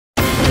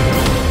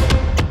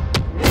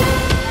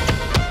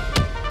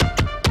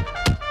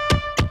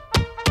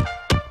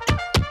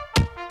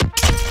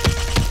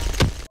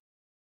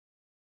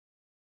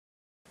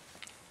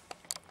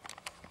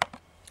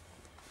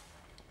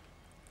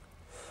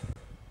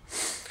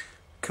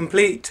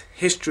Complete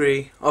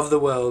History of the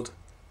World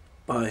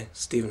by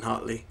Stephen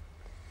Hartley.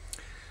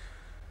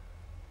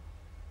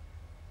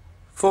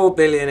 4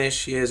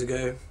 billion-ish years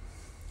ago,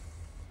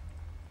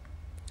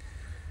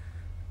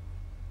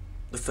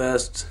 the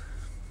first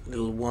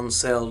little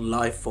one-celled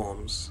life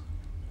forms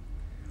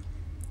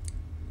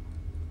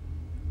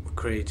were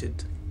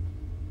created,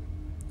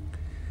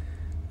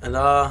 and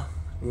our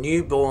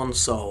newborn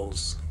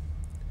souls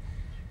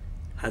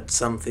had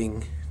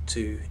something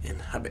to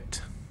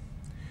inhabit,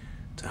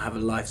 to have a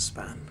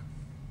lifespan.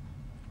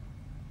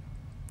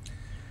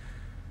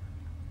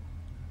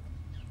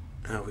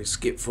 Now we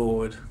skip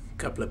forward a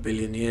couple of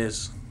billion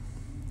years,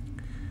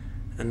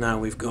 and now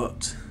we've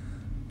got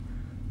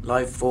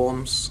life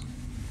forms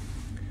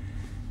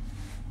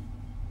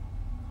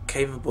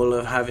capable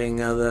of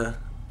having other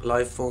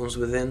life forms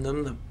within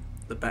them,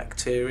 the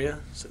bacteria.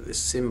 So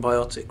this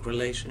symbiotic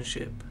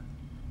relationship,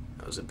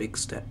 that was a big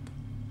step.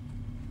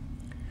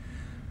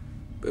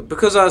 But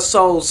because our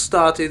souls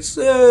started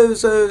so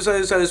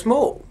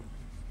small,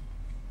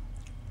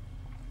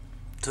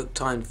 it took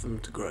time for them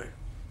to grow.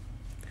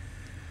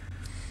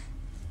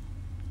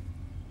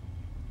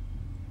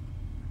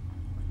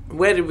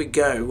 Where did we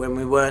go when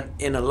we weren't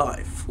in a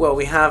life? Well,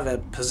 we have a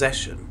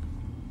possession.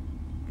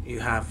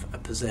 You have a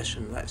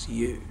possession, that's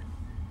you.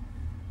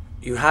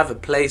 You have a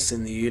place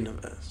in the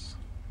universe.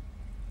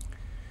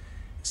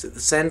 It's at the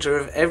center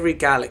of every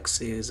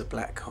galaxy is a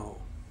black hole.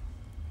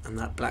 And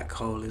that black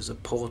hole is a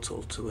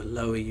portal to a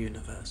lower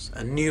universe,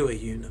 a newer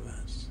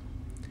universe.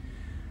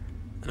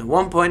 And at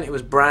one point it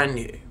was brand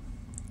new,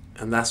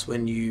 and that's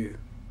when you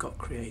got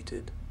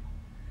created.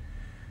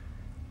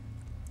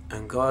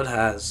 And God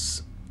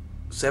has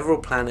several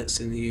planets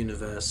in the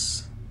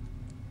universe,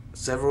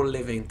 several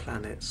living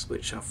planets,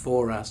 which are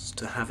for us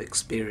to have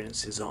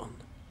experiences on.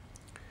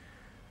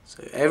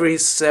 So every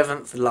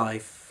seventh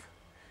life,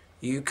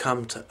 you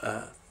come to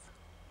Earth.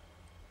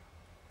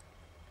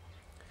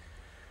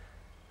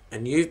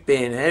 And you've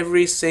been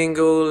every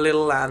single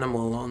little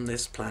animal on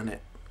this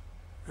planet.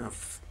 Now,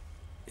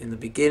 in the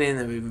beginning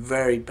they were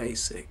very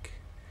basic.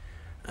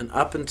 And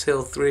up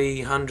until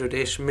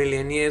 300-ish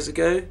million years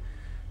ago,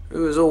 it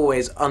was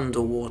always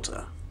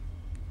underwater.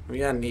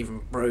 We hadn't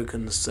even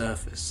broken the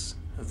surface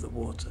of the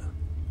water.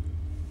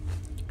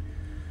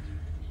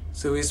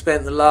 So we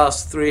spent the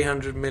last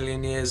 300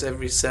 million years,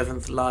 every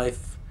seventh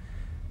life,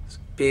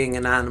 being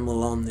an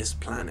animal on this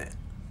planet.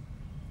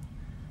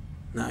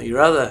 Now your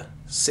other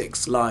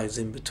 6 lives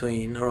in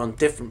between are on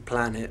different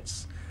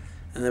planets,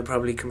 and they're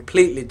probably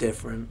completely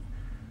different.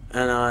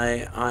 And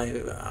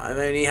I've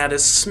only had a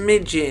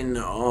smidgen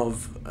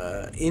of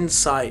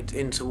insight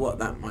into what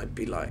that might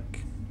be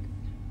like.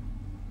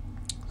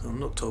 So I'm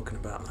not talking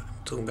about that.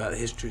 I'm talking about the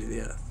history of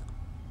the Earth.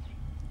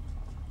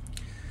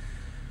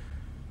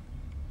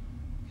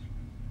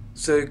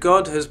 So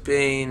God has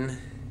been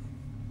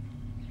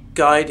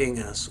guiding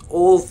us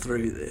all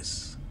through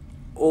this,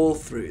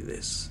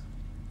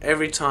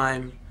 every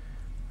time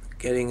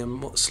getting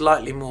a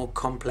slightly more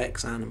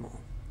complex animal.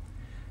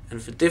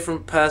 And for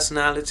different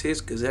personalities,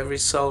 because every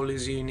soul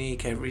is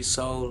unique, every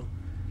soul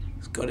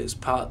has got its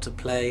part to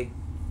play,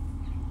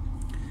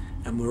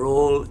 and we're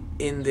all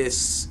in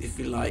this, if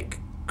you like,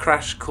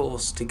 crash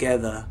course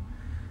together.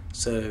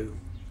 So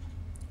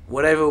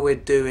whatever we're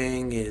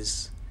doing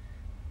is,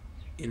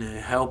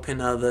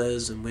 helping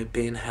others, and we're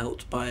being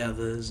helped by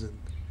others,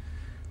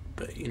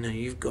 but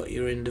you've got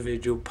your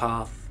individual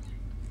path,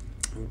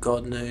 and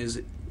God knows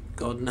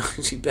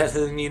you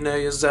better than you know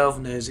yourself,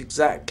 knows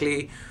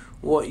exactly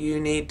what you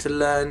need to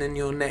learn in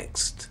your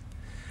next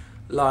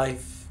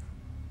life,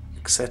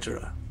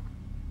 etc.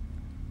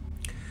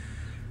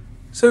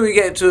 So we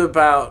get to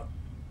about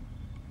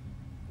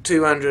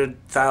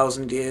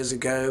 200,000 years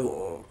ago,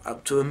 or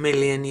up to 1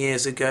 million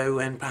years ago,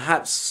 when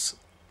perhaps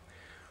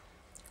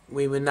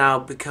we were now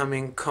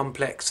becoming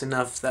complex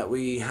enough that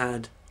we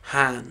had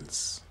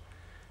hands,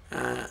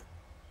 and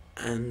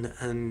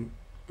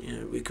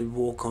we could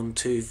walk on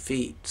 2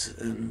 feet,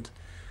 and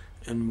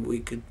we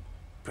could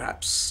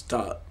perhaps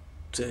start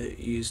to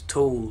use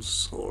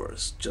tools, or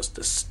just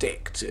a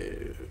stick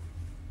to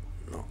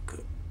knock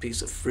a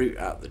piece of fruit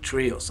out the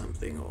tree or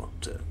something, or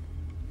to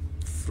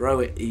throw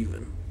it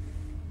even.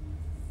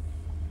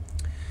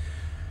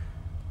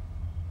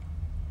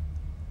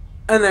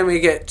 And then we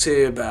get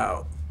to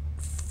about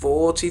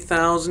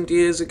 40,000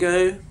 years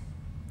ago,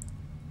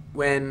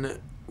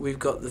 when we've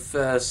got the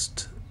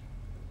first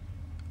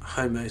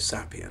Homo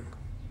sapien.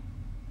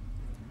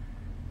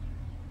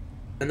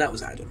 And that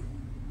was Adam.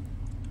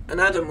 And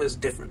Adam was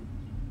different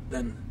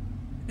than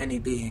any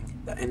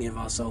being that any of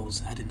our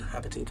souls had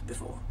inhabited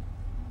before.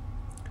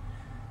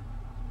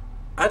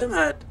 Adam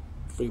had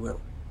free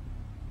will.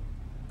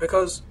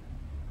 Because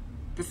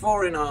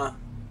before, in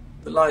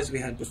the lives we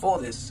had before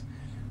this,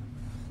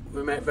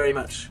 we were very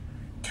much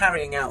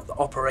carrying out the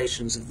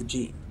operations of the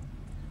gene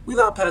with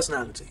our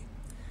personality.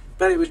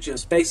 But it was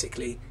just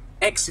basically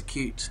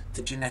execute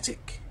the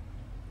genetic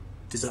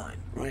design,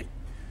 right?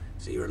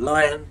 So you're a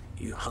lion,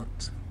 you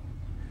hunt.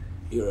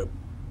 You're an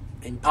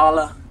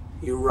impala,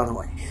 you run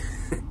away.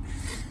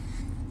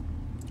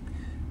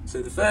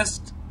 So the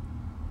first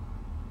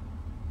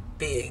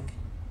being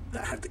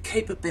that had the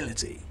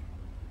capability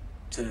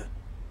to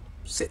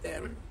sit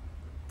there and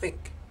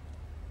think,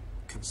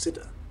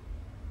 consider,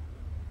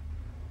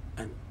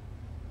 and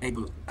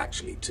able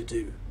actually to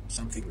do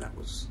something that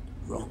was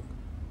wrong.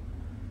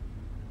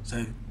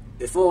 So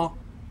before,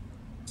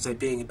 say,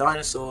 being a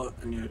dinosaur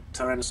and you're a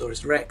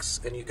Tyrannosaurus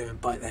Rex and you go and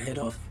bite the head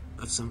off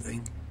of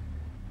something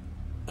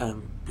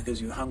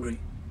because you were hungry,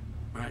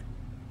 right?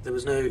 There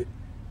was no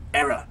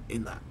error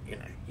in that, you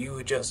know. You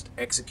were just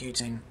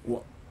executing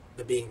what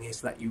the being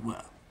is that you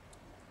were.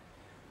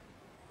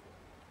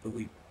 But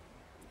we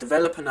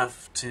develop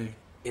enough to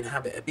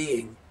inhabit a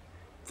being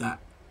that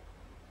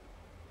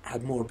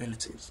had more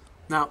abilities.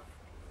 Now,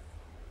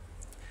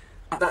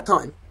 at that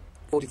time,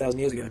 40,000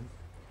 years ago,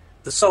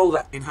 the soul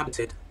that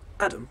inhabited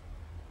Adam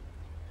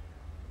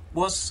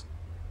was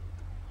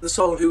the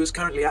soul who was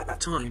currently at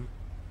that time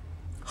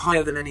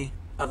higher than any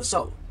other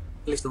soul,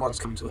 at least the ones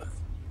coming to Earth.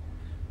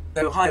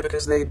 They were higher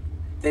because they'd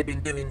been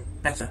doing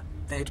better.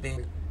 They'd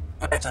been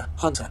a better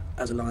hunter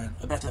as a lion,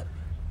 a better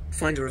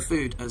finder of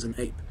food as an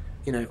ape,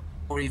 you know,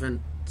 or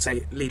even,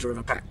 say, leader of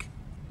a pack.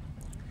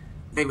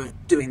 They were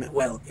doing that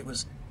well. It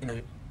was, you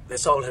know, their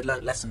soul had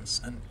learnt lessons,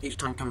 and each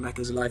time coming back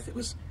as a life, it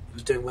was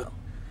doing well.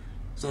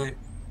 So at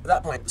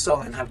that point, the soul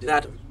that inhabited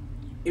Adam,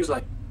 he was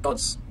like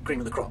God's cream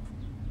of the crop.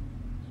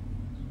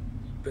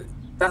 But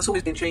that's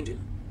always been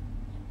changing.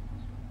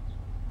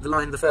 The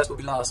line, the first will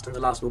be last, and the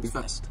last will be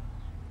first.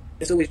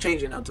 It's always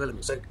changing in our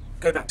development. So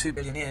go back 2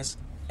 billion years,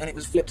 and it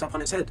was flipped up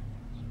on its head.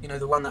 You know,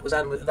 the one that was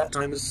Adam at that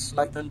time was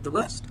like the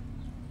worst.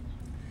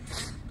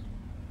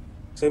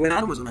 So when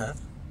Adam was on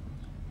Earth,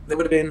 there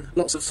would have been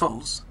lots of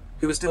souls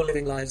who were still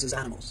living lives as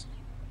animals.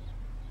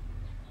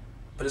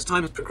 But as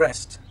time has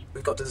progressed,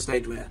 we've got to the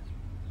stage where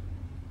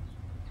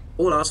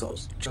all our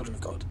souls, children of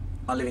God,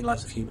 are living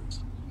lives of humans.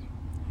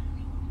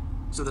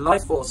 So the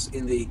life force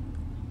in the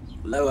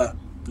lower,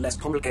 less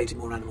complicated,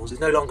 more animals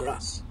is no longer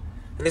us.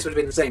 And this would have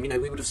been the same, you know,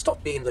 we would have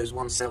stopped being those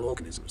one-cell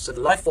organisms. So the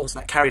life force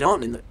that carried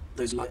on in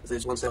those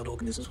one-celled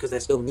organisms, because they're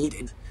still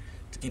needed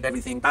to keep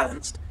everything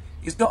balanced,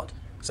 is God.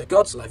 So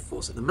God's life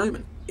force at the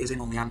moment is in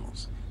all the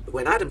animals. But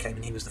when Adam came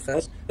and he was the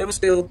first, there were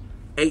still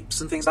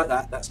apes and things like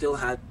that still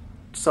had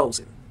souls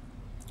in.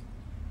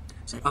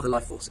 So other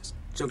life forces,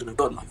 children of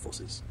God life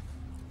forces.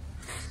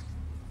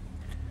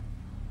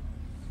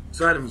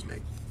 So Adam was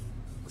made,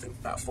 I think,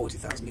 about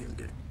 40,000 years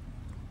ago.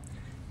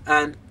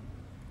 And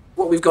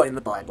what we've got in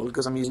the Bible,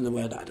 because I'm using the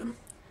word Adam,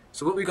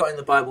 so what we've got in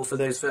the Bible for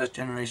those first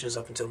generations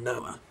up until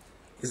Noah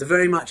is a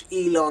very much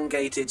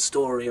elongated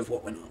story of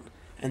what went on.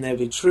 And there'll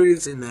be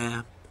truths in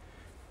there,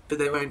 but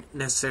they won't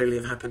necessarily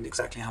have happened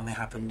exactly how they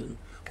happened, and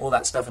all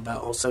that stuff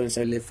about, oh,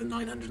 so-and-so lived for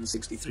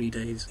 963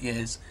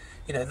 years.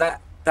 You know,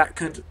 that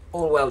could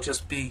all well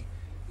just be,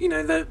 you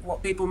know,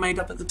 what people made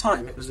up at the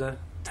time. It was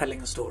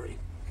telling a story.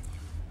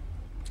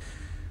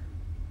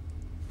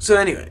 So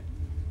anyway,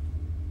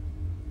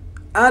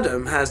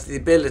 Adam has the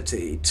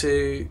ability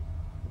to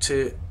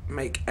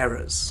make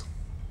errors.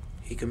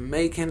 He can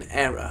make an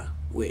error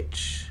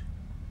which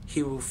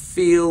he will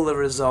feel the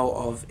result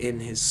of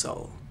in his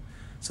soul.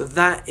 So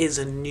that is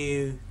a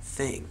new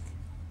thing.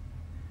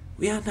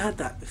 We hadn't had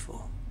that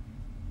before.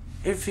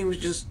 Everything was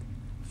just,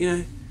 you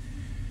know,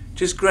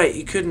 just great.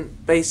 You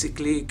couldn't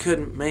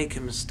make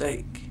a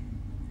mistake.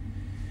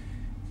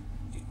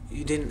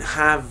 You didn't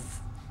have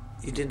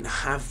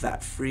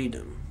that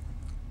freedom.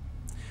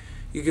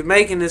 You could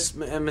make a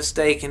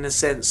mistake in the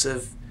sense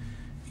of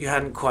you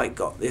hadn't quite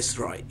got this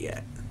right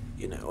yet,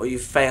 you know, or you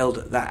failed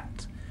at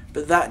that.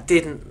 But that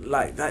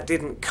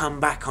didn't come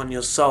back on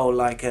your soul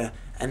like a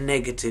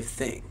negative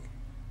thing.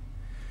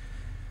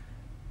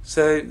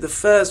 So the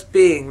first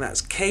being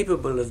that's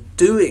capable of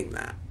doing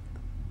that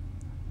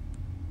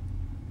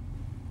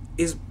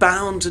is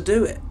bound to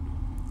do it.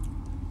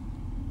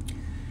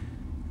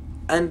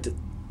 And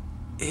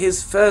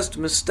his first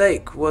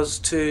mistake was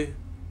to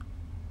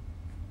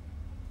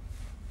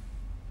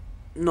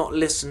not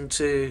listen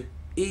to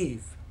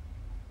Eve,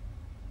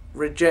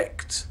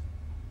 reject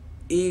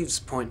Eve's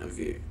point of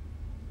view.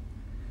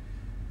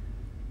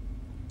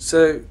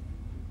 So,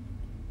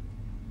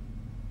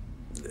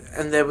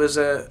 and there was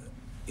and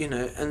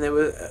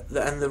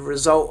the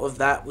result of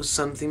that was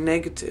something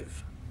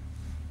negative,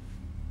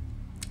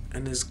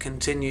 and has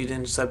continued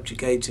in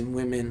subjugating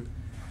women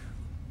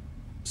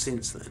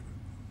since then.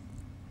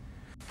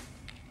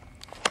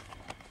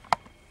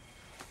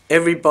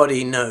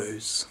 Everybody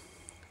knows,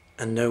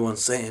 and no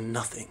one's saying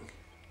nothing.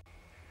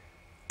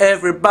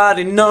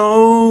 Everybody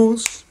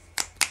knows,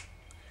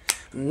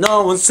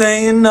 no one's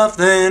saying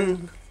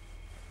nothing.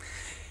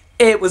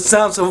 It would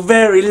sound so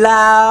very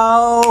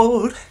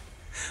loud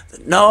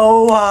that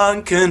no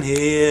one can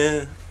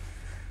hear.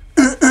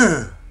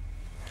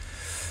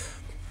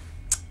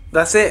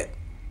 That's it.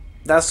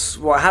 That's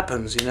what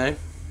happens, you know.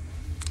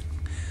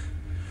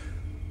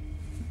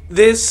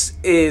 This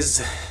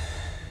is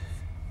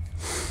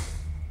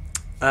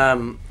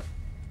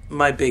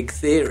my big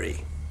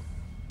theory.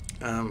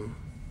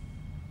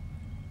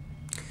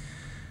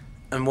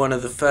 and one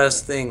of the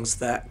first things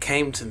that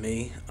came to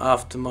me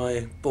after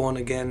my born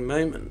again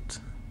moment.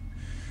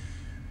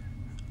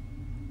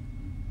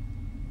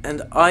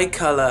 And eye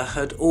colour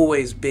had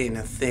always been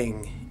a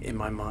thing in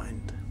my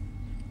mind.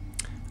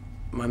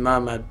 My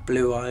mum had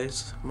blue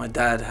eyes, my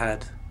dad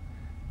had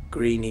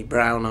greeny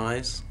brown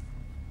eyes,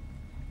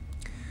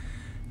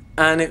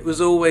 and it was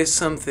always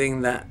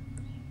something that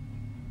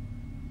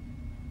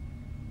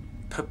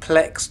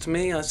perplexed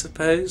me, I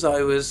suppose.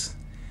 I was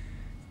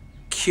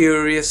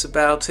curious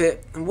about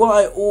it, and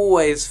what I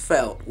always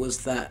felt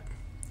was that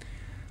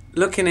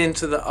looking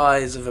into the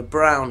eyes of a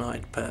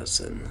brown-eyed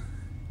person,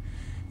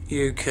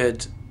 you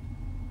could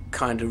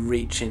kind of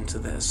reach into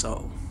their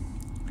soul.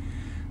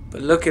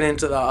 But looking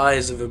into the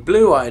eyes of a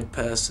blue-eyed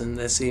person,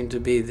 there seemed to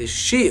be this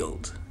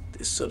shield,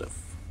 this sort of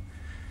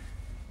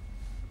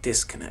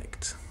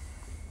disconnect.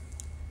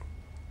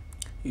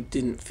 You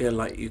didn't feel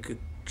like you could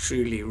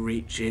truly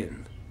reach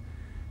in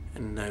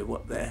and know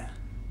what they're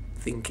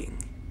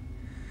thinking.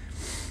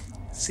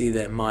 See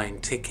their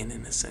mind ticking,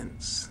 in a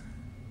sense.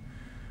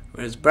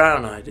 Whereas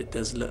brown-eyed, it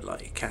does look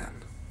like you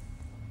can.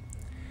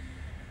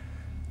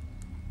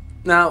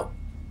 Now,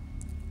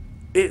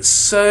 it's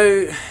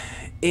so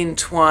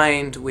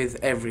entwined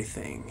with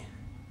everything.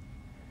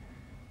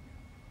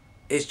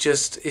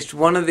 It's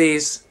one of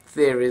these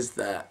theories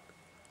that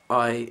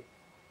I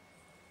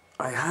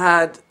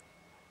had,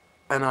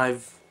 and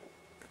I've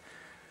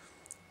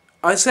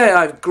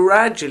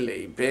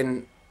gradually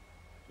been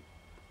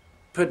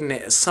putting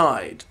it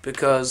aside,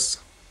 because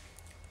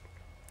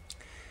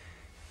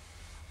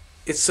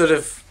it's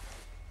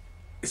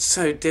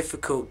so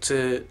difficult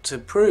to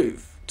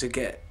prove, to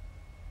get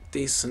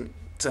decent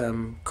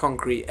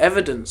concrete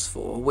evidence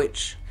for,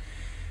 which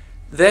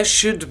there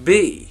should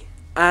be,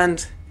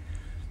 and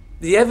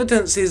the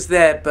evidence is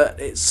there, but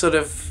it's sort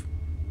of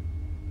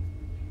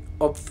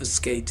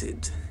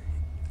obfuscated.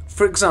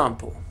 For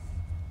example,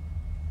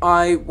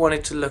 I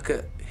wanted to look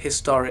at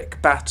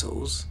historic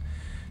battles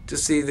to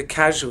see the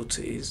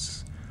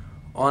casualties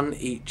on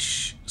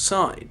each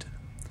side.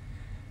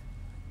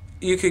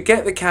 You could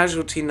get the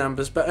casualty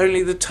numbers, but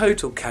only the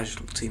total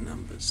casualty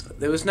numbers.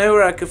 There was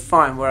nowhere I could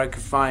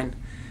find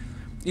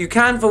you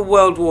can, for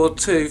World War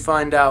II,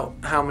 find out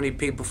how many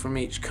people from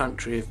each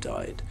country have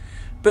died.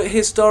 But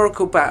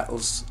historical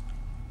battles,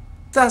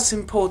 that's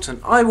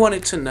important. I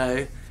wanted to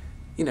know,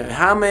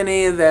 how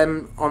many of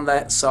them on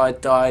that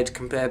side died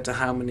compared to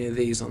how many of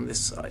these on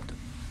this side.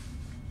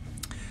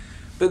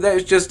 But that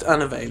was just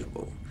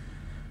unavailable.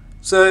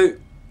 So,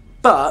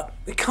 but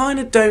we kind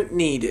of don't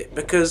need it,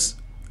 because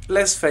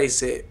let's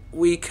face it,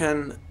 we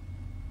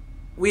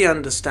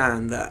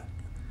understand that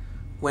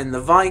when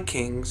the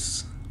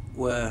Vikings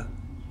were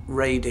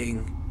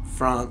raiding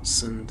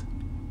France and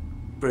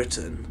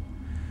Britain,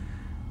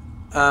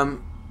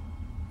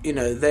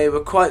 they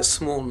were quite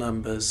small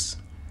numbers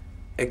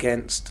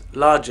against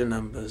larger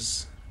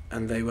numbers,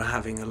 and they were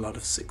having a lot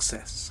of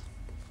success.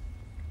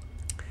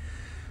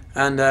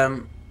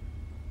 And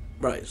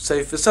right,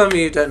 so for some of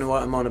you who don't know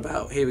what I'm on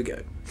about, here we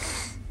go.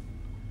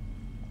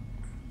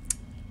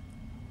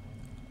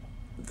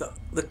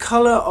 The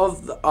colour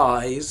of the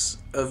eyes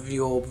of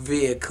your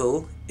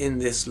vehicle in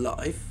this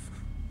life,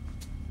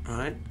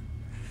 right?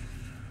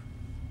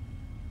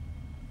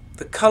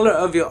 The colour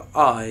of your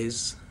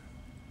eyes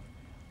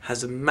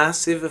has a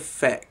massive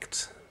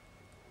effect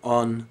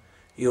on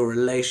your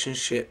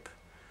relationship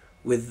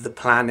with the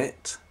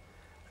planet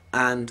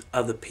and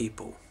other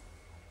people.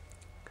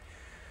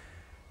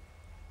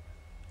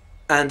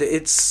 And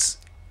it's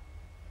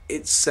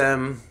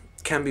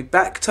can be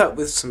backed up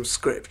with some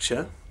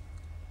scripture.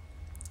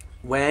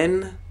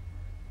 When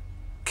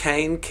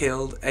Cain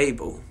killed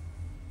Abel,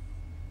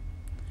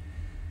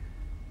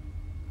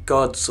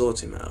 God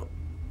sought him out,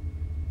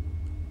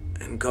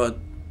 and God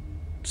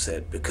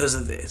said, because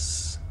of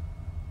this,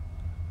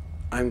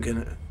 I'm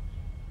gonna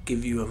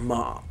give you a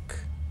mark,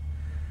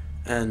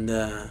 and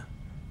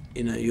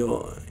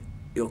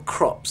your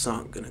crops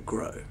aren't gonna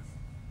grow.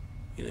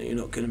 You're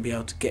not gonna be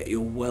able to get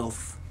your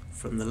wealth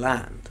from the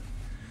land.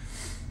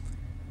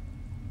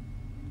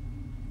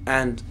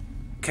 And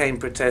Cain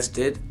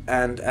protested,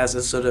 and as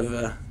a sort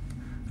of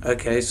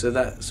okay, so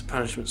that's a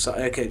punishment. So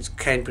okay,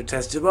 Cain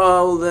protested,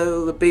 well,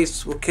 the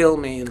beasts will kill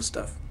me and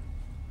stuff.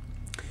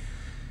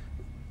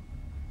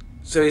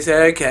 So he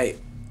said, okay,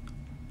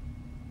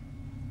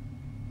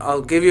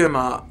 I'll give you a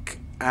mark,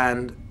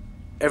 and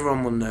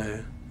everyone will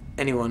know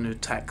anyone who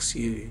attacks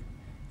you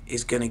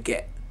is going to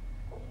get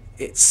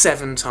it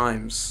 7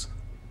 times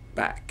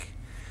back.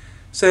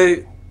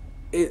 So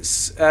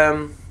it's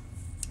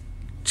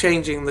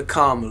changing the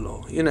karma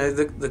law.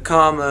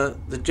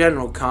 The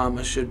general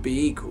karma should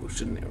be equal,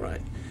 shouldn't it,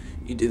 right?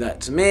 You do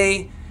that to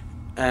me,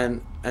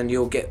 and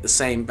you'll get the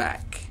same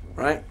back,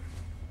 right?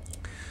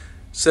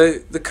 So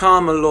the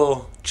karma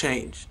law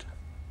changed.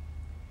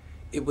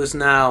 It was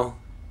now,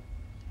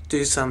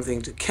 do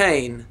something to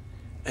Cain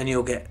and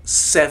you'll get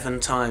 7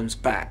 times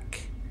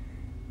back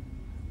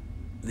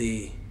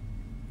the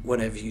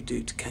whatever you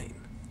do to Cain.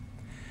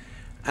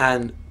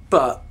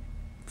 But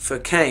for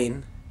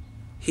Cain,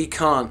 he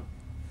can't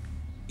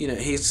you know,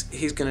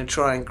 he's going to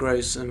try and grow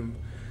some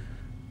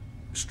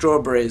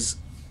strawberries,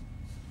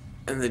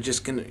 and they're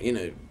just going to, you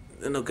know,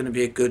 they're not going to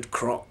be a good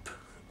crop.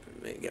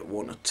 Maybe get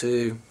one or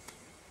two,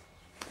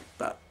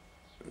 but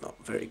not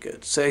very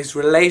good. So his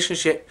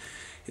relationship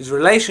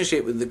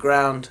with the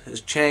ground has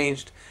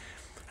changed,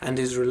 and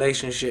his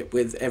relationship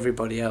with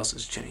everybody else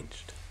has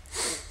changed.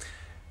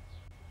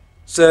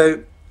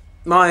 So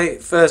my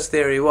first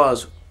theory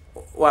was,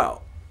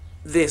 well,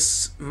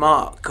 this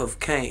mark of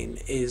Cain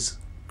is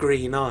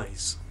green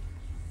eyes.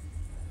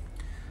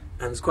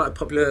 And it's quite a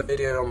popular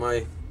video on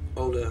my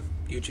older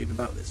YouTube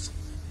about this,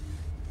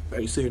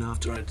 very soon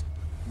after I'd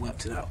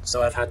worked it out.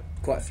 So I've had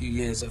quite a few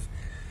years of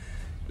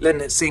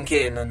letting it sink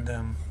in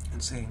and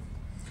seeing.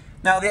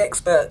 Now the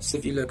experts,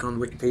 if you look on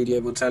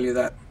Wikipedia, will tell you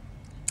that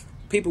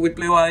people with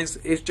blue eyes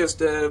is just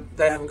they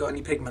haven't got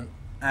any pigment,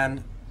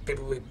 and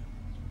people with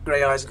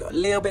grey eyes have got a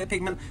little bit of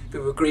pigment,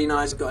 people with green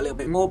eyes have got a little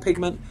bit more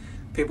pigment,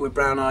 people with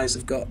brown eyes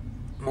have got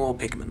more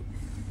pigment.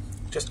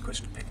 Just a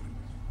question of pigment.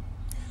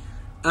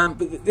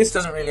 But this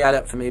doesn't really add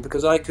up for me,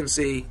 because I can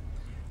see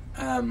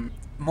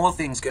more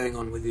things going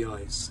on with the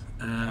eyes.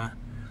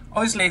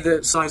 Obviously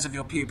the size of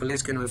your pupil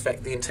is going to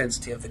affect the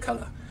intensity of the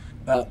colour,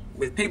 but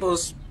with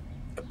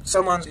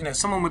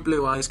someone with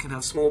blue eyes can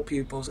have small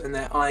pupils and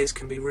their eyes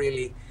can be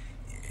really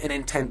an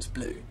intense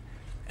blue,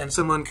 and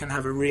someone can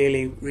have a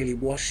really, really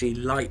washy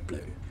light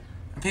blue,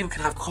 and people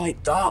can have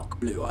quite dark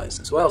blue eyes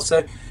as well.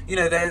 So, you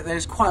know,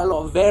 there's quite a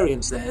lot of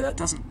variance there. That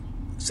doesn't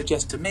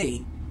suggest to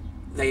me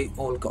they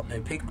all got no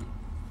pigment.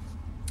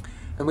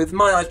 And with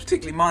my eyes,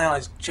 particularly, my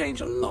eyes change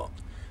a lot.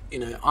 You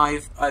know,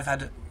 I've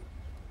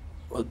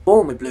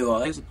born with blue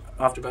eyes.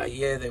 After about a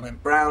year they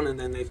went brown, and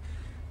then they've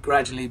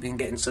gradually been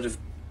getting sort of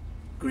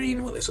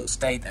green. Well, they sort of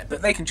stayed there,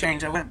 but they can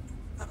change. There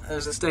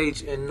was a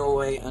stage in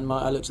Norway and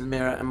I looked in the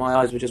mirror and my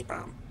eyes were just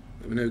brown.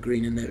 There were no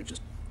green in there,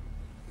 just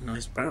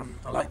nice brown.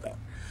 I like that.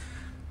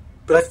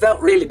 But I felt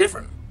really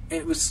different.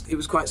 It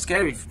was quite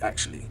scary,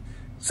 actually.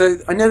 So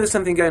I know there's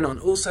something going on.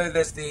 Also,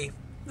 there's the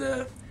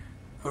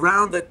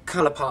around the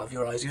colour part of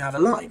your eyes you have a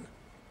line.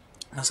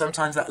 Now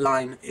sometimes that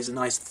line is a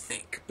nice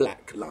thick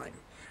black line,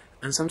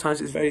 and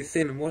sometimes it's very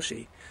thin and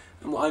washy.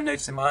 And what I've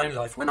noticed in my own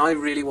life, when I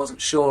really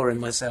wasn't sure in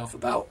myself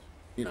about,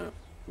 you know,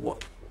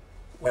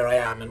 where I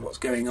am and what's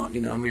going on,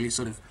 you know, I'm really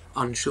sort of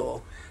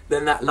unsure,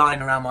 then that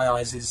line around my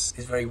eyes is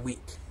very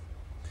weak.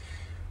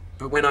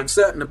 But when I'm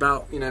certain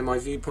about, you know, my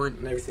viewpoint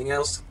and everything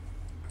else,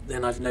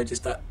 then I've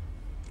noticed that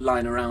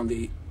line around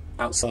the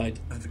outside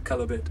of the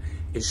colour bit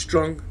is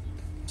strong,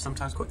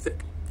 sometimes quite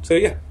thick. So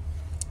yeah.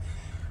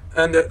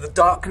 And the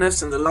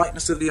darkness and the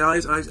lightness of the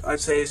eyes, I'd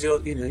say, is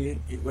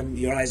when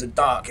your eyes are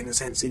dark, in a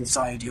sense,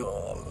 inside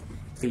you're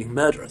feeling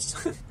murderous,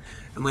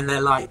 and when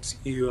they're light,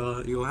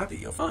 you're happy,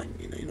 you're fine.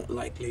 You know, you're not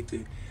likely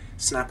to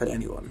snap at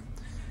anyone.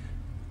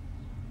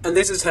 And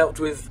this has helped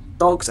with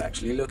dogs,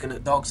 actually. Looking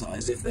at dogs'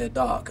 eyes, if they're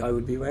dark, I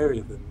would be wary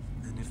of them,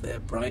 and if they're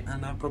bright,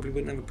 and I probably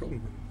wouldn't have a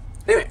problem with them.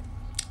 Anyway,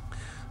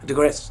 I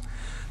digress.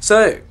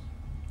 So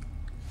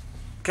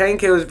Cain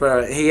kills his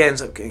brother. He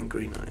ends up getting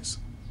green eyes,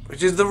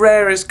 which is the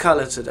rarest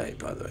colour today,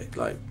 by the way.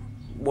 Like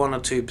 1 or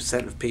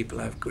 2% of people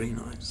have green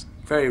eyes.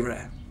 Very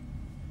rare.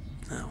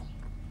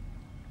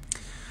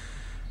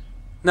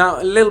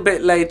 Now, a little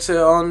bit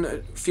later on, a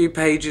few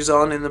pages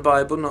on in the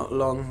Bible, not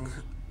long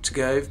to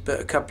go,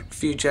 but a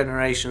few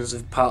generations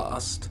have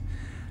passed,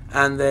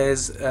 and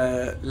there's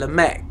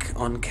Lamech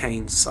on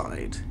Cain's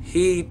side.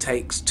 He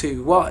takes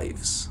 2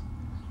 wives.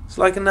 It's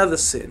like another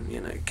sin, you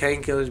know.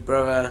 Cain killed his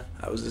brother,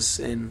 that was a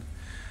sin.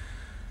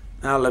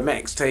 Now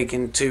Lamech's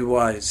taken 2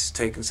 wives, he's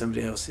taken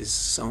somebody else's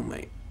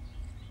soulmate.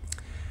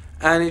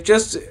 And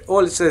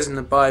all it says in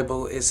the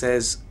Bible, it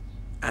says,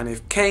 and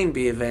if Cain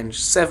be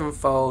avenged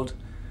 7-fold,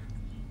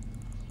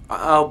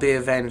 I'll be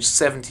avenged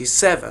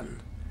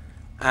 77.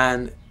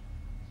 And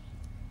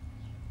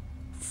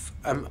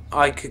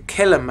I could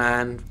kill a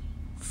man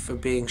for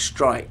being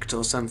striked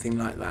or something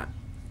like that.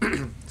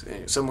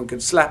 So someone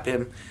could slap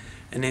him,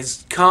 and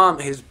his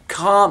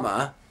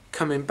karma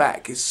coming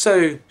back is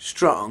so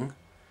strong,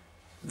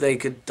 they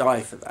could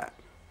die for that.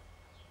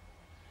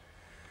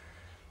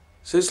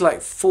 So it's like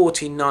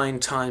 49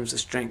 times the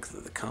strength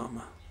of the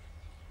karma.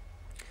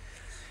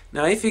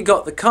 Now, if he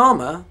got the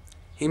karma,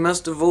 he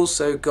must have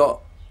also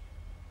got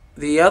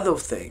the other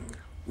thing,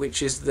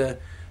 which is the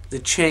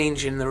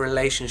change in the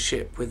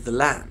relationship with the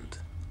land.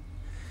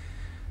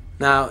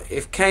 Now,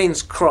 if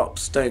Cain's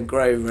crops don't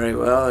grow very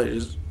well,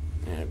 it's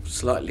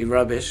slightly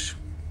rubbish,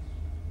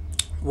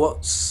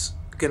 what's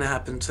going to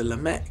happen to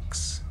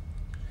Lamech's?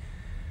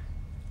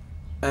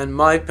 And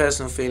my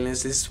personal feeling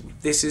is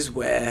this is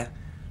where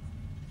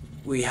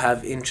we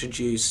have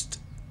introduced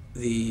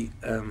the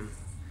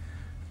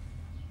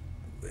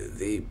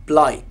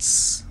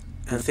blights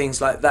and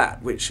things like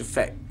that, which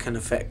can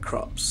affect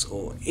crops,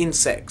 or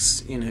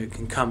insects, you know,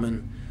 can come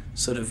and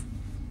sort of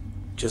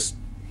just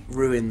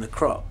ruin the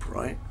crop,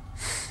 right?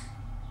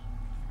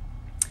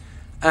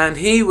 And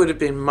he would have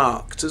been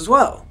marked as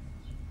well,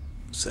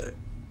 so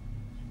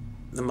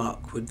the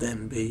mark would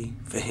then be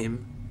for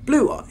him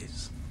blue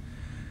eyes.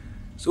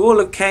 So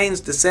all of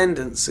Cain's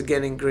descendants are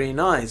getting green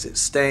eyes.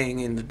 It's staying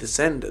in the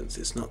descendants.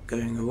 It's not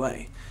going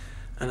away.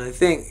 And I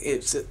think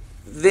it's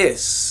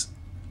this,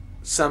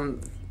 some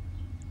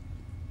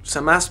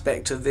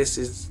aspect of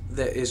this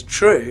that is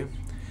true.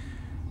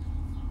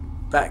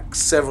 Back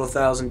several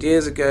thousand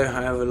years ago,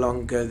 however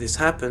long ago this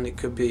happened, it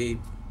could be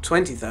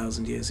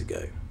 20,000 years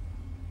ago.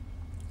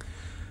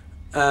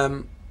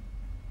 But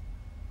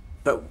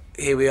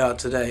here we are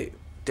today,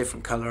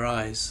 different colour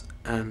eyes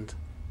and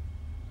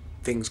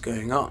things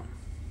going on.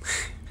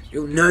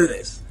 You'll know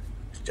this.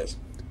 It's just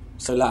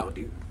so loud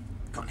you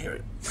can't hear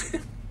it.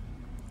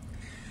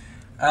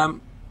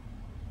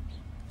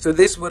 So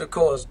this would have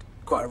caused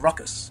quite a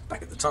ruckus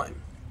back at the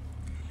time.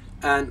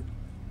 And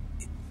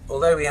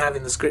although we have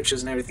in the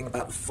scriptures and everything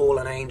about the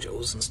fallen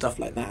angels and stuff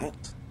like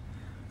that,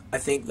 I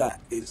think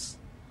this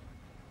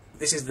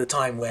is the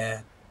time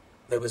where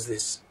there was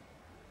this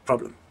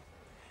problem.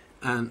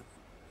 And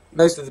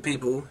most of the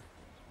people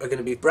are going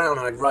to be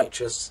brown-eyed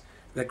righteous,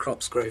 their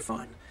crops grow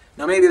fine.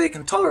 Now maybe they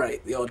can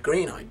tolerate the odd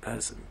green-eyed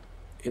person.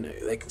 You know,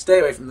 they can stay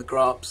away from the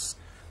crops.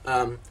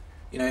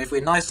 You know, if we're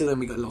nice to them,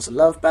 we get lots of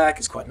love back.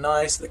 It's quite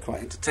nice. They're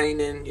quite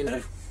entertaining, you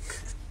know.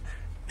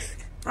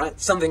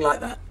 Right? Something like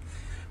that.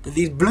 But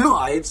these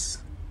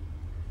blue-eyeds,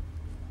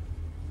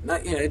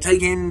 you know,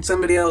 taking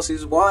somebody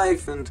else's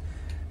wife and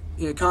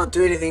you can't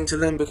do anything to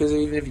them because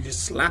even if you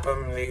just slap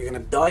them, they're going to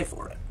die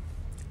for it.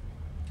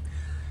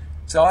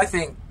 So I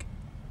think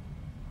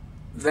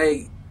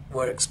they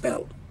were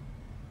expelled.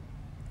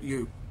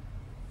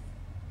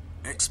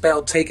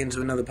 Expelled, taken to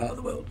another part of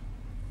the world.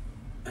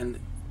 And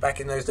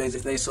back in those days,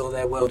 if they saw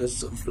their world as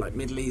sort of like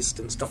Middle East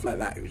and stuff like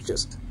that, it was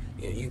just,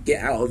 you know, you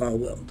get out of our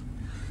world.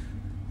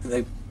 And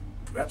they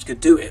perhaps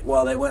could do it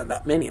while there weren't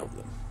that many of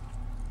them.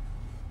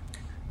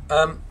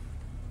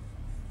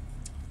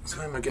 So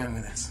where am I going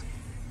with this?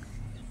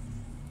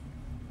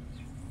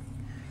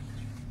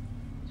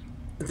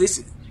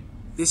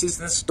 This is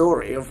the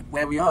story of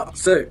where we are.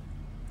 So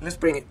let's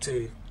bring it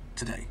to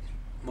today,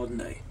 modern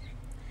day.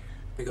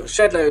 We've got a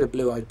shed load of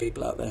blue-eyed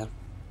people out there,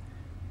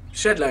 a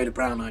shed load of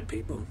brown-eyed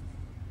people,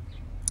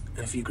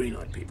 and a few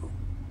green-eyed people.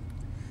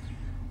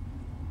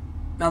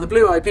 Now the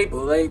blue-eyed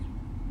people, they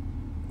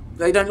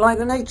don't like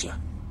the nature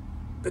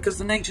because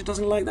the nature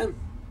doesn't like them.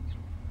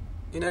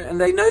 You know, and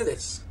they know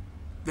this.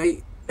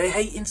 They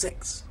hate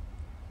insects.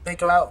 They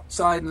go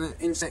outside and the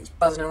insects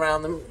buzzing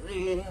around them.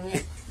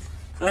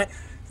 Right?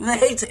 And they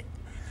hate it.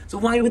 So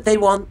why would they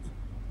want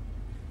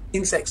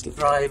insects to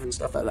thrive and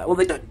stuff like that? Well,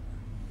 they don't.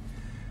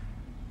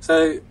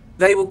 So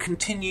they will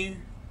continue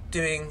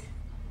doing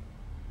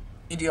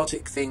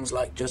idiotic things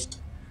like just,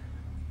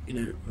 you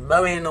know,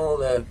 mowing all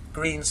the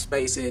green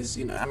spaces.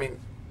 You know, I mean,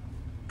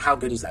 how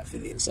good is that for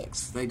the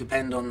insects? They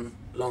depend on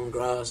long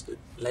grass to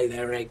lay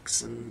their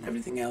eggs and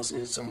everything else,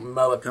 and some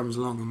mower comes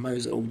along and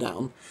mows it all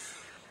down,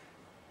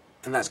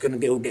 and that's going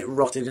to all get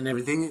rotted and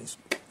everything.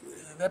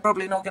 They're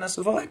probably not going to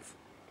survive,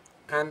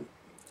 and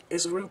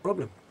it's a real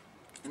problem.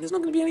 And there's not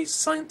going to be any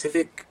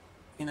scientific,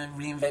 you know,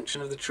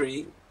 reinvention of the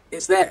tree.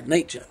 It's there.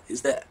 Nature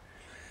is there.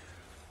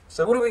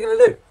 So what are we going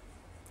to do?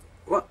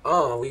 What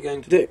are we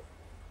going to do?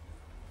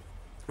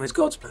 Well, it's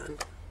God's plan.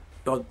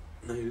 God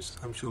knows,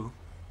 I'm sure.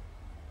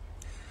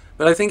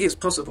 But I think it's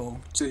possible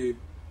to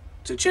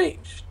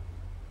change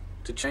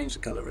the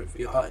colour of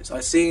your eyes.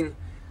 I've seen,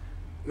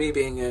 me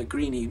being a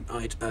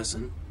greeny-eyed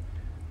person,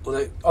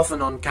 although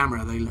often on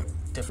camera they look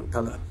different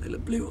colour, they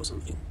look blue or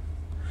something.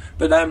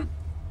 But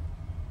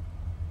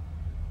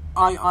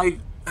I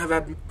have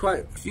had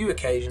quite a few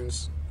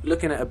occasions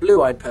looking at a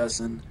blue-eyed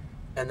person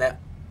and they're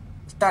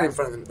standing in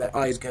front of them, their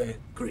eyes go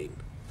green.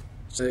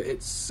 So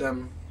it's I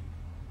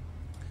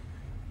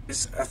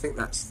think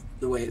that's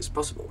the way it's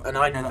possible. And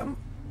I know that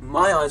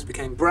my eyes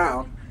became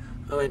brown.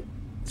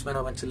 It's when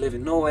I went to live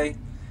in Norway,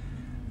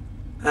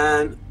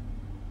 and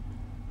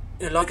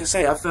you know, like I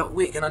say, I felt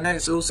weak, and I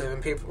noticed also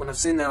when I've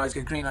seen their eyes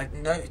go green, I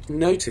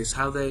notice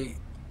how there's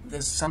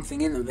something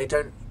in them they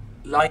don't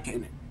like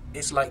it.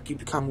 It's like you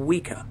become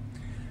weaker.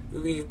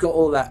 You've got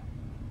all that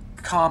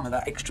karma,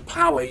 that extra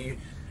power.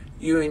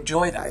 You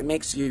enjoy that. It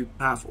makes you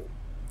powerful,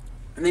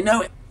 and they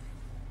know it.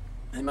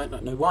 They might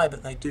not know why,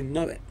 but they do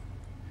know it.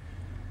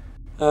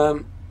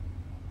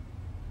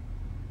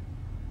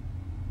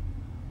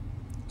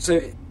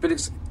 But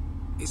it's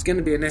going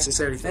to be a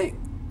necessary thing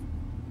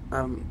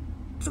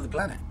for the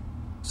planet.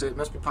 So it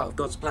must be part of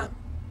God's plan.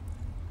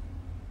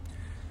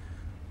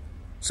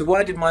 So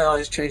why did my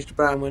eyes change to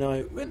brown when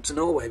I went to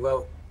Norway?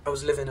 Well, I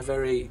was living a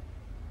very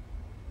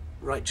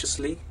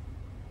righteously.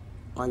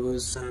 I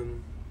was I'd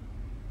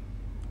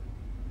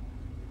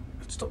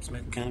stopped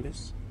smoking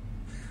cannabis.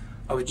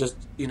 I was just,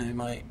 you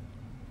know,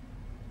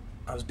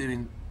 I was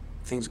doing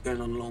things, going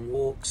on long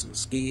walks and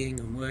skiing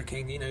and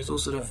working. You know, it's all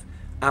sort of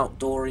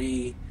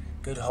outdoory,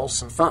 good,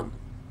 wholesome fun.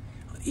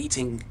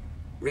 Eating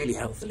really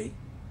healthily.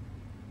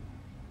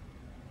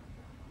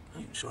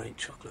 I'm not sure I ate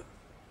chocolate.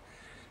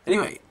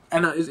 Anyway,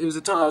 and it was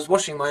a time I was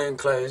washing my own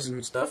clothes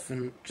and stuff,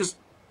 and just,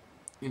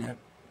 you know,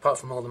 apart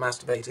from all the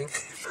masturbating,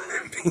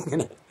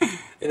 being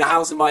in a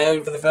house of my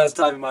own for the first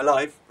time in my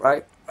life,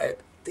 right? I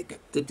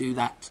did do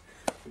that.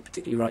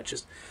 particularly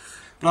righteous.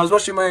 But I was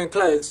washing my own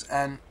clothes,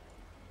 and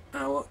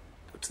I walked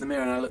to the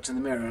mirror, and I looked in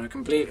the mirror, and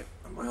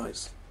my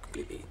eyes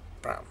completely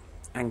brown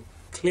and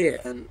clear,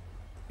 and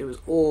it was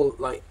all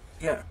like,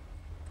 yeah.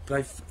 But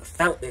I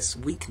felt this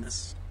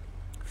weakness,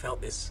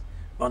 felt this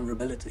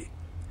vulnerability,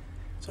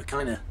 so I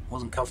kind of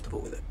wasn't comfortable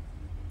with it.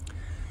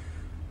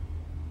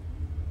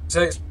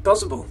 So it's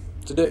possible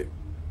to do,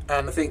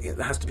 and I think it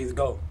has to be the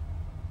goal.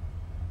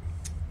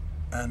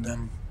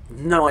 And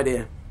no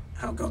idea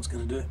how God's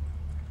going to do it,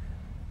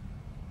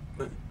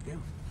 but yeah.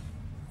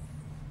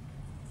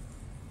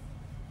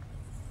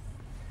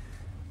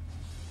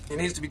 It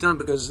needs to be done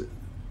because,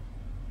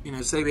 you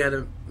know, say we had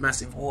a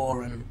massive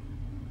war and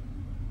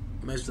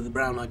most of the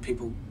brown-eyed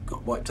people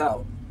got wiped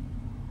out.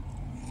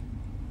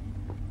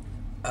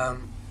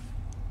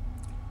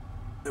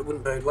 It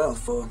wouldn't bode well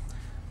for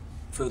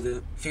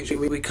the future.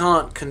 We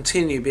can't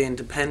continue being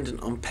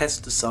dependent on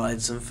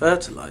pesticides and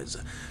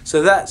fertilizer.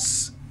 So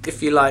that's,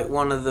 if you like,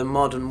 one of the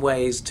modern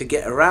ways to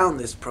get around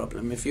this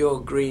problem. If you're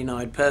a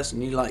green-eyed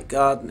person, you like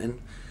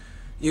gardening,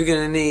 you're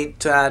going to need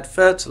to add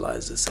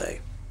fertilizer,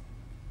 say.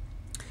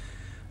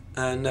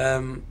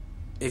 And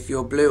if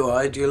you're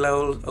blue-eyed, you'll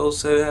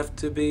also have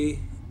to be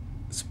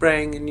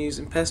spraying and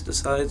using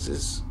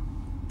pesticides,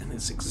 and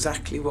it's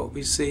exactly what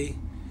we see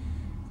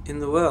in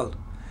the world.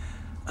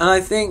 And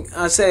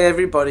I say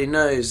everybody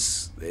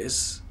knows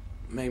this,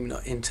 maybe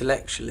not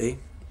intellectually,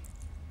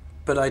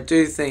 but I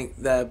do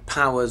think the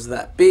powers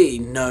that be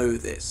know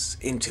this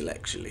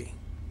intellectually.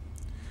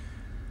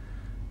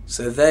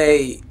 So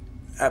they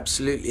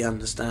absolutely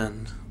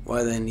understand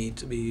why they need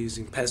to be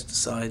using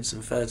pesticides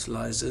and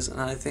fertilizers,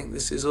 and I think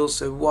this is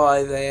also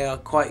why they are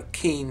quite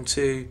keen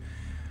to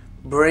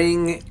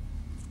bring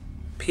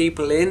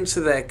people into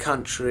their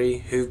country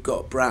who've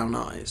got brown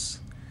eyes.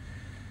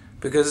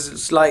 Because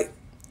it's like,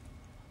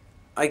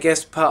 I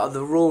guess part of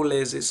the rule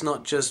is it's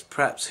not just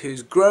perhaps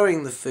who's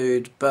growing the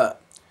food,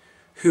 but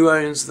who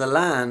owns the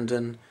land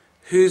and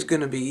who's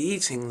going to be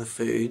eating the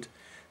food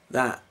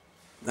that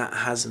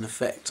has an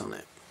effect on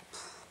it.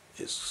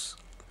 It's,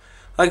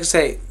 like I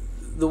say,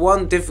 the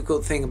one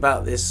difficult thing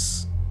about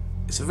this,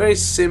 it's a very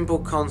simple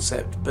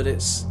concept, but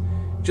it's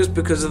just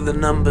because of the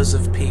numbers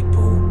of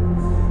people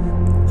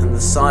and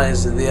the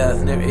size of the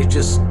earth, and it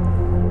just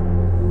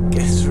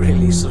gets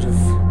really sort of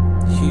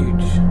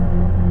huge.